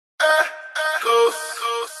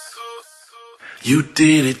You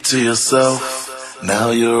did it to yourself. Now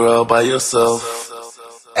you're all by yourself.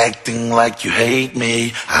 Acting like you hate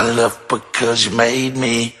me. I left because you made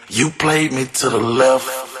me. You played me to the left.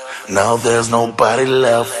 Now there's nobody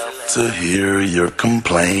left to hear your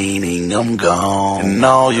complaining. I'm gone, and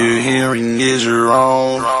all you're hearing is your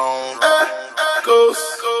own echoes.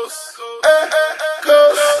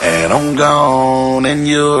 And I'm gone, and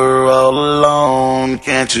you're all alone.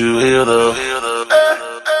 Can't you hear the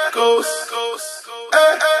echoes?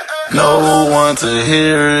 No one to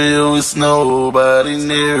hear you, it's nobody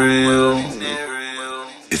near you.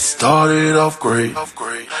 It started off great,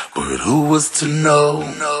 but who was to know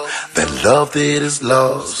that love that is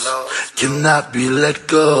lost cannot be let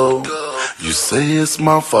go? You say it's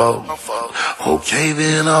my fault, okay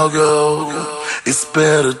then I'll go. It's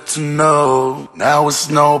better to know now it's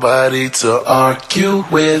nobody to argue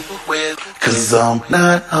with, 'cause I'm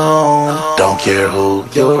not home. Don't care who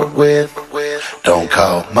you're with, don't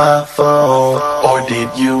call my phone. Or did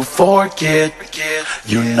you forget?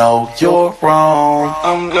 You know you're wrong.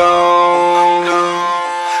 I'm gone,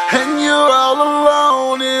 and you're all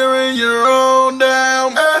alone here in your own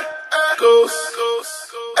damn echoes.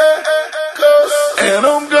 And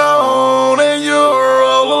I'm gone, and you're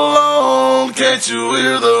all alone. Can't you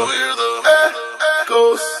hear the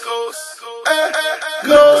echoes?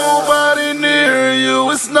 Nobody near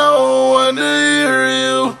you, it's no one to hear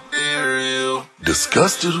you.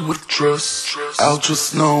 Disgusted with trust, I'll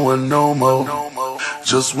trust no one no more.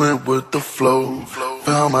 Just went with the flow,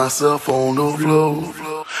 found myself on the floor.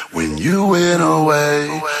 When you went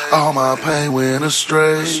away, all my pain went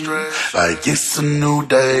astray. Like it's a new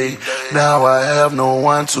day, now I have no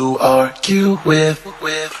one to argue with,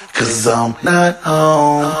 'cause I'm not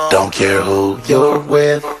home. Don't care who you're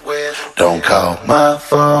with, don't call my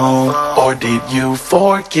phone. Or did you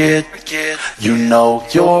forget? You know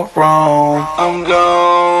you're wrong. I'm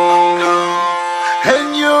gone,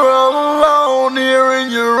 and you're all alone here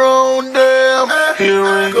in your own damn, here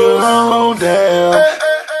in your own damn.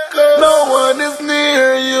 No one is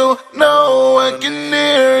near you, no one can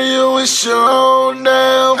hear you. It's your own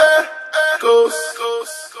damn echoes.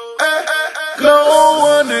 No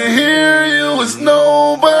one to hear you, it's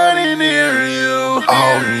nobody near you.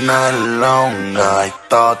 All night long I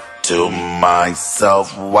thought to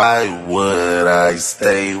myself, why would I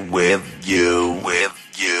stay with you?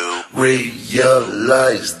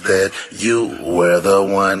 Realized that you were the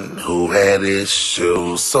one who had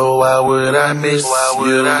issues, so why would I miss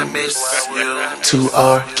you? To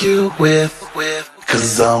argue with,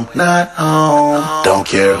 'cause I'm not home. Don't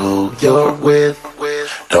care who you're with,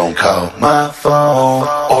 don't call my phone.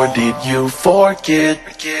 Or did you forget?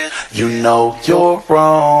 You know you're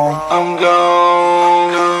wrong. I'm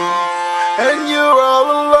gone, and you're all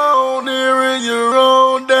alone here in your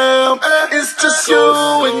own damn. It's just you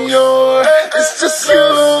and your, it's just you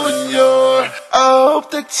and your. I hope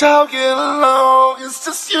that y'all get along. It's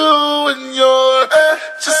just you and your,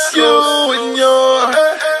 just you and your.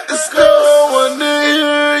 It's no one to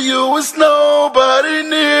hear you, it's nobody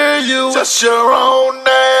near you. Just your own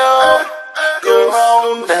damn, your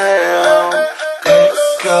own damn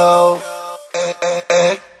echo,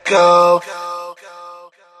 echo.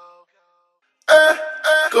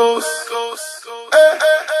 Echoes,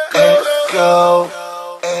 echo,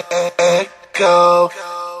 echo.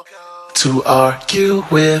 To argue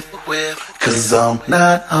with, 'cause I'm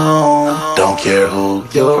not home. Don't care who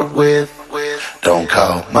you're with, don't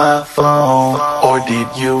call my phone. Or did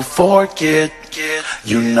you forget?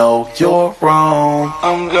 You know you're wrong.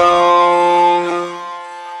 I'm gone.